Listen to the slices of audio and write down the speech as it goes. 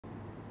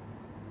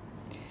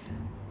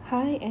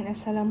Hi and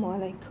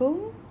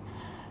Assalamualaikum.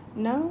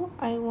 Now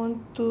I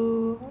want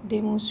to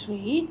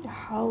demonstrate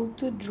how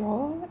to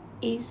draw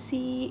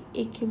AC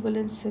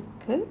equivalent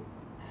circuit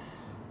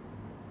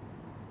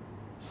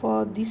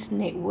for this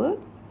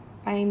network.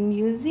 I'm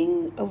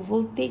using a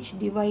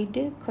voltage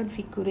divider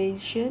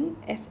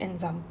configuration as an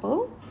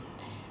example.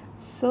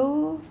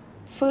 So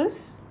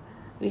first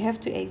we have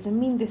to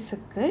examine the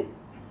circuit.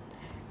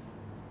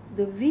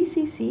 The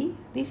VCC,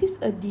 this is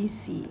a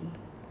DC,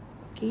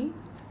 okay,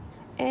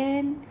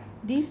 and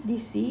this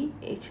DC,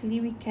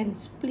 actually we can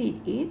split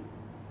it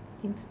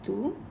into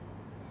two.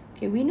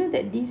 Okay, we know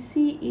that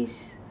DC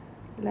is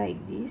like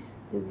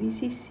this. The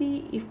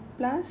VCC is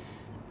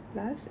plus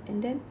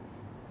and then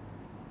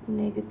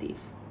negative.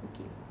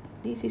 Okay,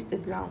 this is the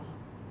ground.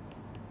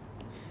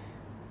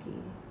 Okay,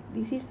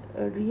 this is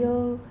a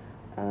real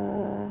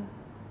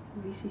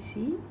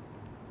VCC,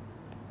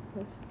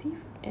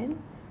 positive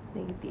and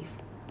negative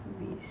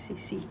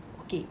VCC.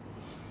 Okay,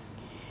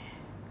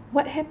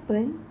 what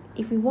happened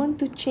if we want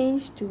to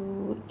change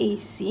to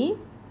AC?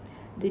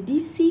 The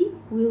DC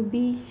will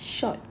be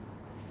short.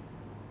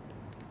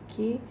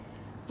 Okay,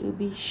 will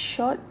be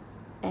short,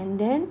 and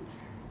then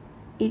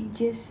it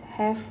just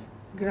have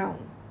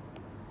ground.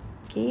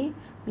 Okay,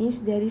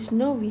 means there is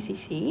no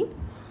VCC.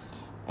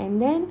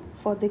 And then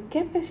for the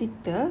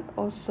capacitor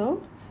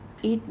also,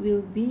 it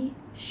will be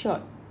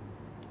short.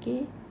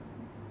 Okay,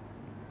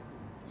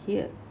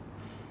 here.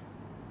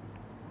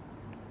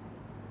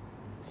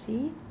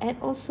 See, and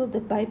also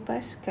the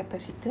bypass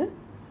capacitor,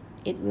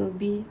 it will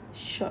be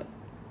short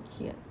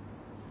here,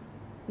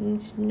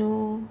 means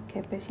no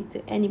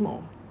capacitor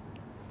anymore.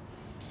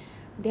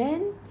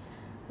 Then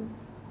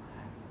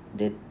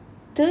the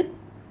third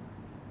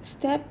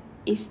step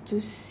is to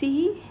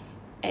see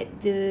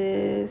at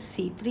the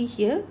C3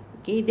 here.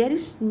 Okay, there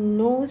is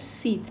no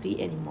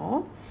C3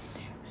 anymore,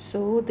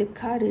 so the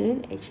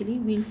current actually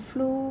will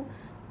flow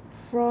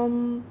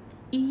from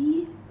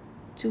E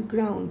to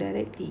ground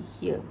directly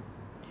here.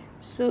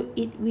 So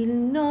it will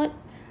not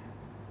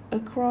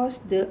across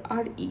the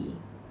RE.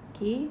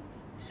 Okay,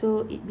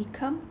 so it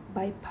become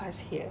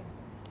bypass here.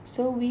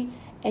 So we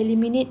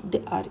eliminate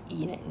the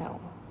RE right now.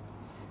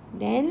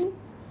 Then,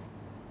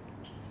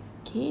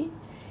 okay,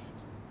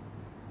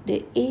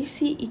 the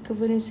AC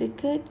equivalent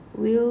circuit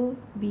will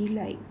be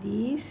like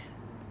this.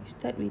 We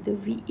start with the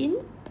V in,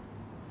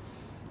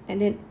 and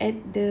then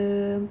at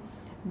the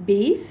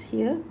base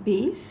here,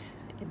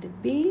 at the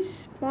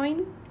base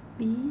point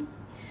B.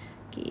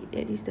 Okay,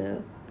 that is the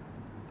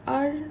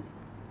R2,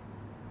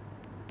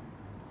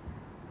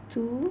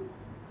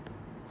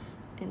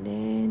 and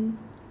then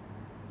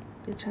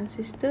the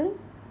transistor,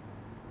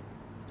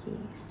 okay,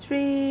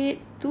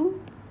 straight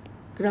to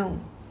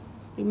ground.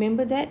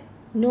 Remember that,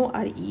 no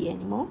RE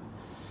anymore.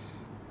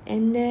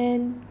 And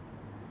then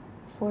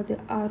for the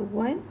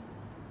R1,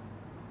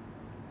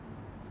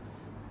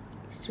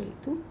 straight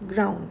to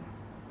ground.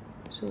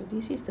 So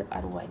this is the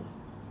R1.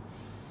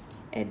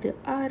 At the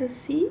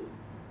RC,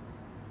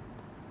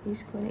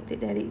 is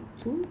connected direct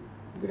to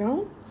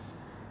ground.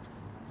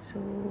 So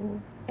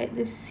at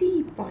the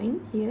C point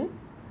here,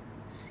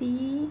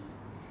 C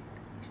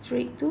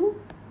straight to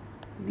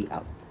V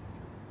out.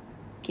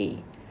 Okay,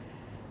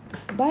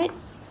 but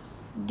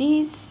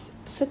this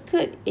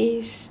circuit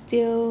is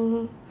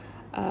still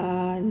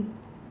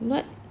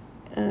not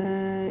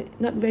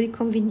very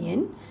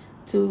convenient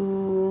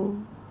to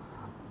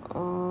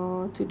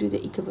do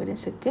the equivalent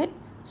circuit.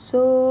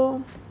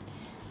 So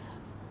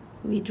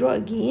we draw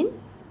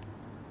again.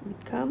 We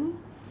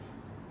come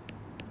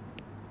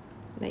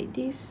like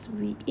this,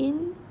 V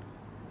in.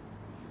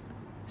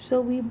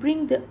 So we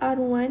bring the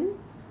R1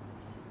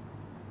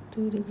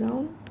 to the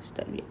ground,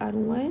 start with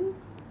R1,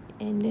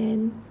 and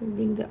then we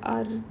bring the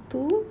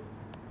R2,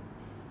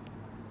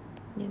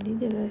 and then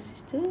the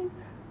resistor.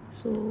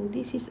 So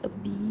this is a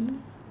B,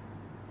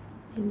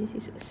 and this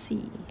is a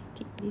C.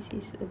 Okay, this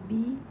is a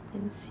B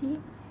and C.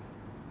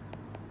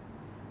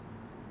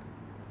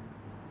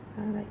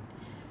 Alright.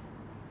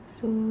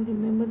 So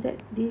remember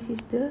that this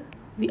is the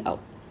V out.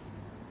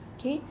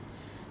 Okay,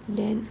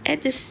 then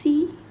at the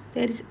C,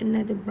 there is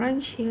another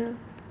branch here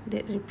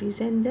that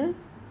represent the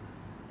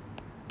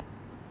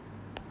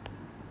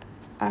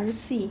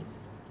RC.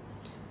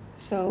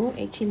 So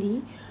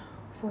actually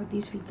for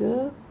this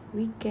figure,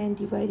 we can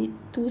divide it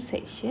two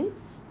sections.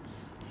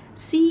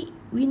 C,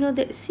 we know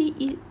that C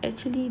is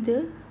actually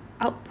the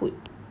output.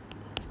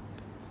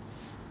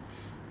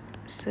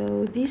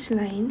 So this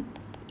line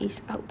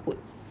is output.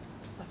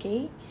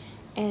 Okay,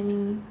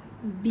 and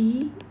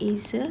B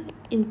is the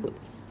input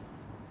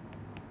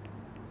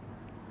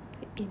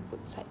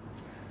side.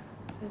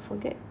 So I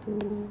forget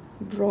to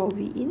draw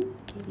V in.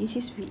 Okay, this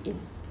is V in.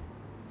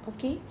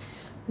 Okay,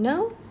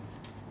 now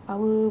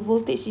our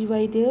voltage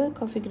divider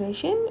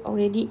configuration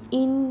already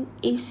in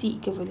AC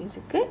equivalent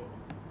circuit.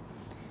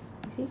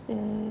 This is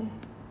the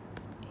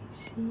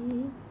AC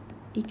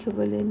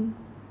equivalent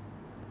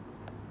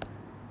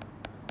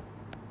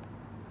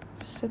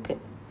circuit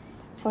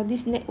for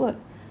this network.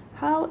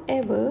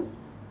 However,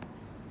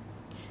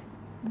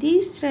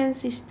 this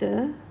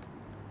transistor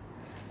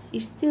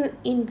is still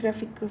in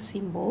graphical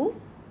symbol.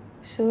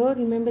 So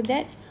remember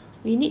that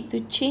we need to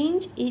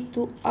change it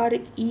to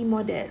RE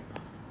model.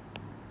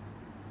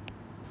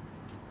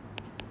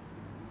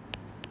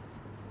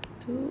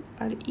 To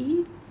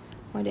RE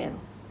model.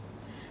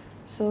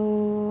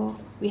 So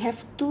we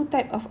have two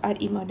type of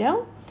RE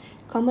model,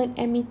 common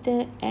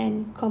emitter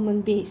and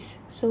common base.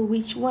 So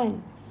which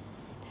one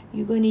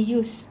you're going to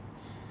use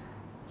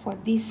for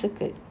this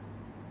circuit?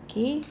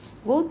 Okay,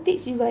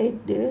 voltage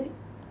divider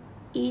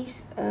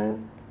is a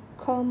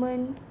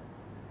common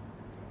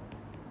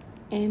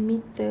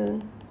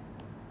emitter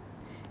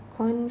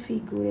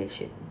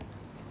configuration.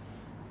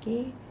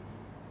 Okay,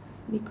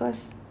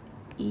 because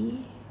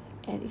E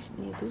and is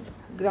near to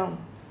ground.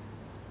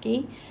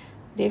 Okay,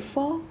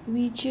 therefore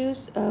we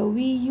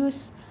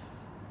use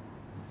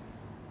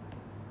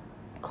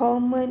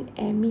common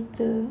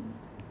emitter,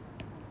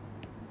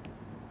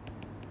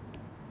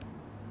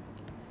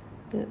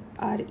 the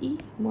RE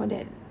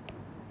model.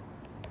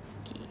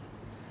 Okay,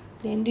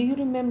 then do you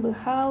remember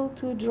how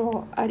to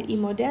draw RE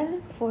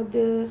model for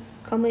the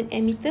common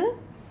emitter?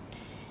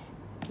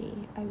 Okay,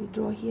 I will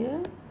draw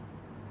here.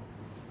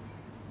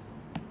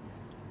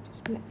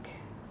 Just black.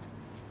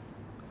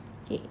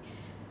 Okay.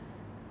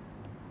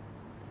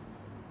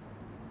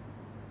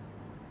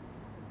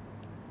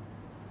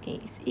 Okay,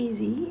 it's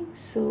easy.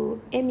 So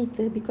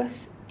emitter,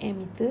 because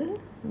emitter,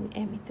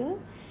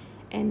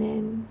 and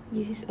then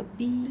this is a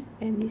B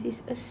and this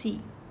is a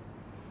C.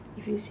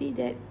 If you see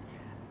that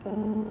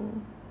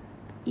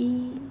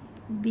E,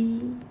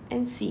 B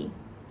and C.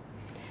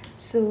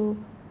 So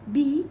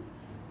B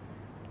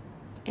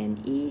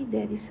and E,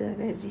 there is a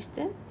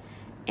resistor,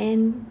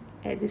 and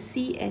at the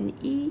C and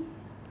E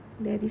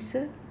there is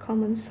a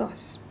common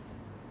source,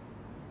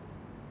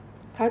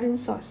 current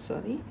source,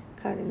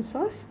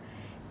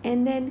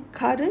 and then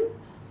current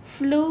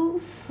flow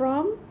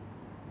from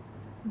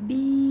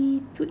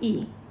B to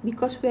E,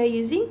 because we are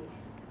using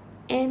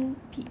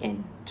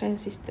NPN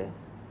transistor.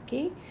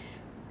 Okay,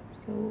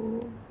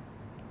 so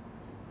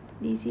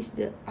this is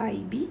the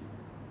IB,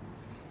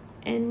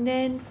 and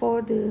then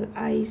for the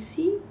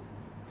IC,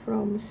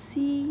 from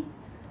C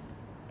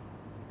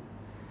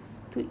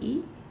to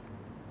E,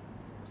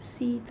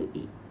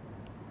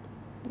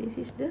 this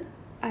is the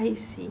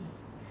IC.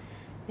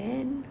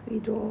 Then we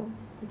draw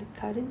the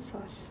current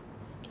source.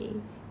 Okay,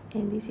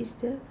 and this is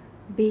the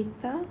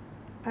beta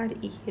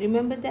RE.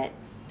 Remember that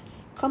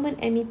common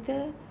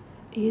emitter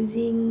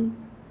using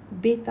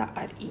beta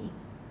RE,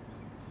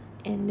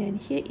 and then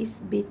here is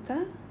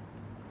beta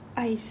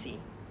IC.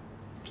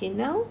 Okay,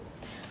 now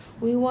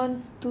we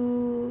want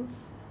to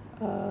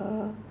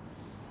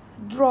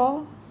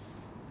draw,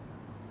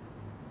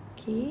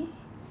 okay,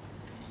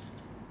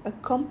 a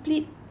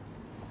complete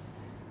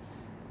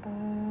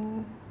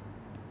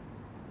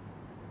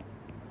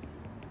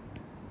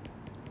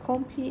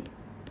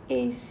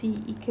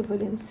AC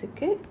equivalent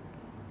circuit.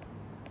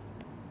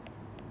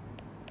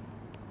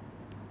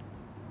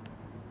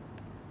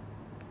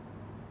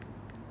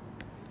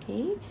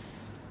 Okay,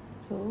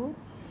 so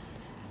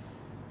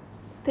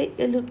take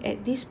a look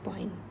at this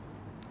point.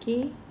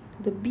 Okay,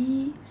 the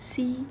B,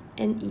 C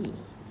and E.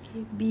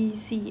 Okay, B,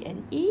 C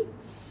and E.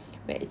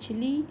 But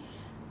actually,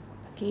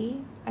 okay,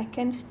 I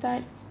can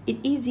start it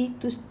easy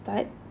to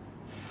start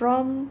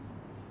from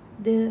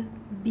the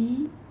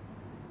B.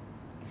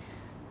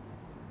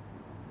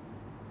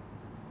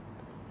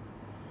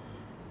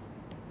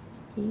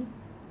 Okay,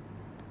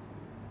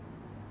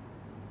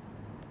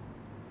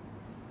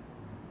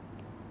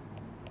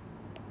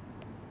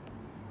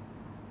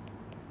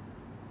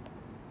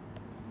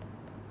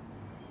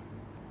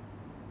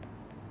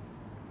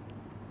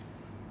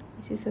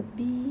 this is a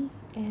B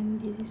and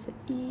this is a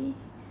E,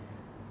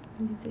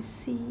 and this is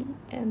C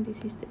and this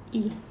is the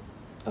E.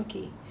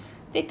 Okay,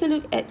 take a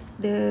look at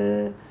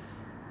the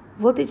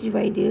voltage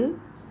divider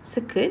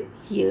circuit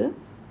here,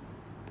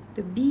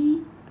 the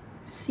B,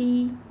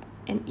 C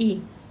and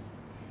E.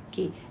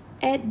 Okay,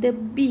 at the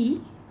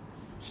B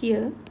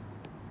here,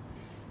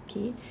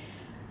 okay,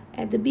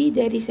 at the B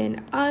there is an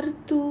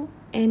R2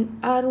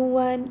 and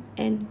R1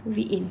 and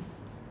V in.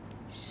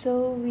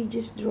 So we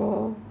just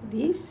draw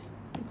this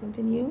and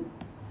continue.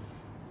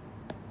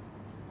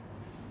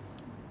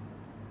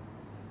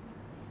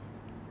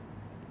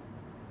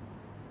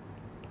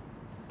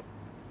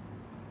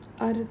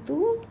 R2,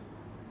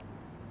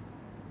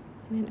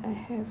 and then I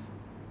have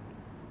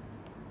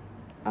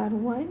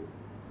R1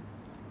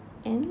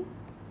 and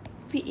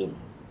V in.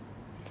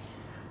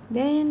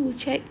 Then we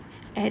check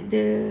at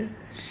the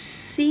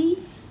C.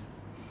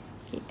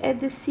 Okay, at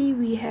the C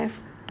we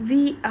have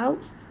V out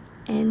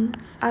and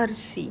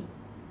RC.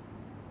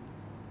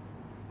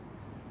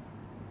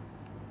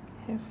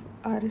 Have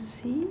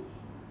RC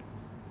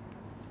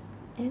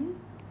and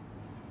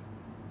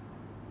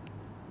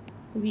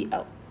V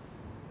out.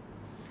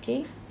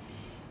 Okay.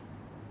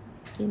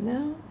 Okay,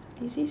 now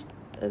this is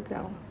a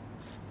ground.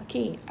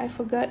 Okay, I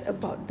forgot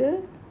about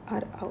the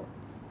R out.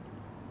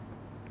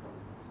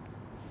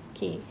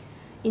 Okay,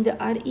 in the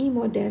RE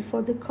model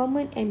for the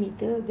common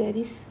emitter there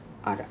is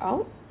R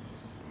out,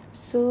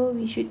 so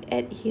we should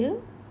add here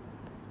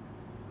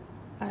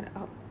R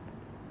out.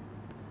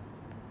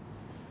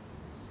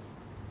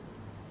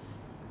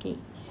 Okay.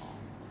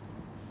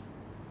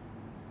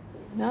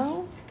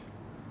 Now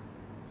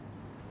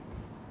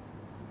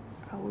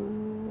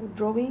our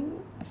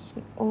drawing is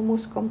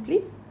almost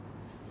complete.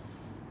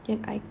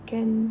 Then I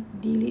can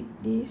delete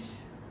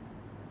this.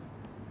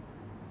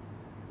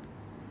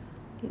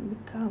 It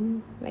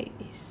become like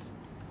this.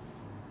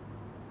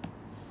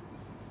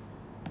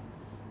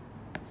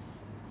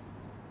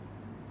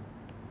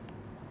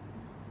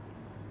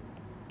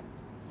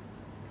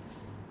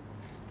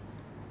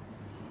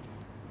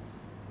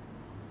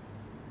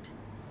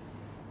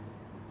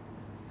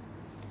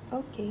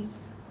 Okay,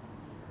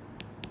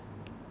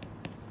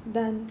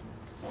 done.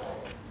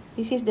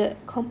 This is the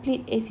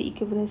complete AC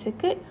equivalent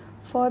circuit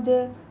for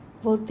the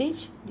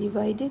voltage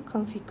divider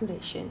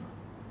configuration.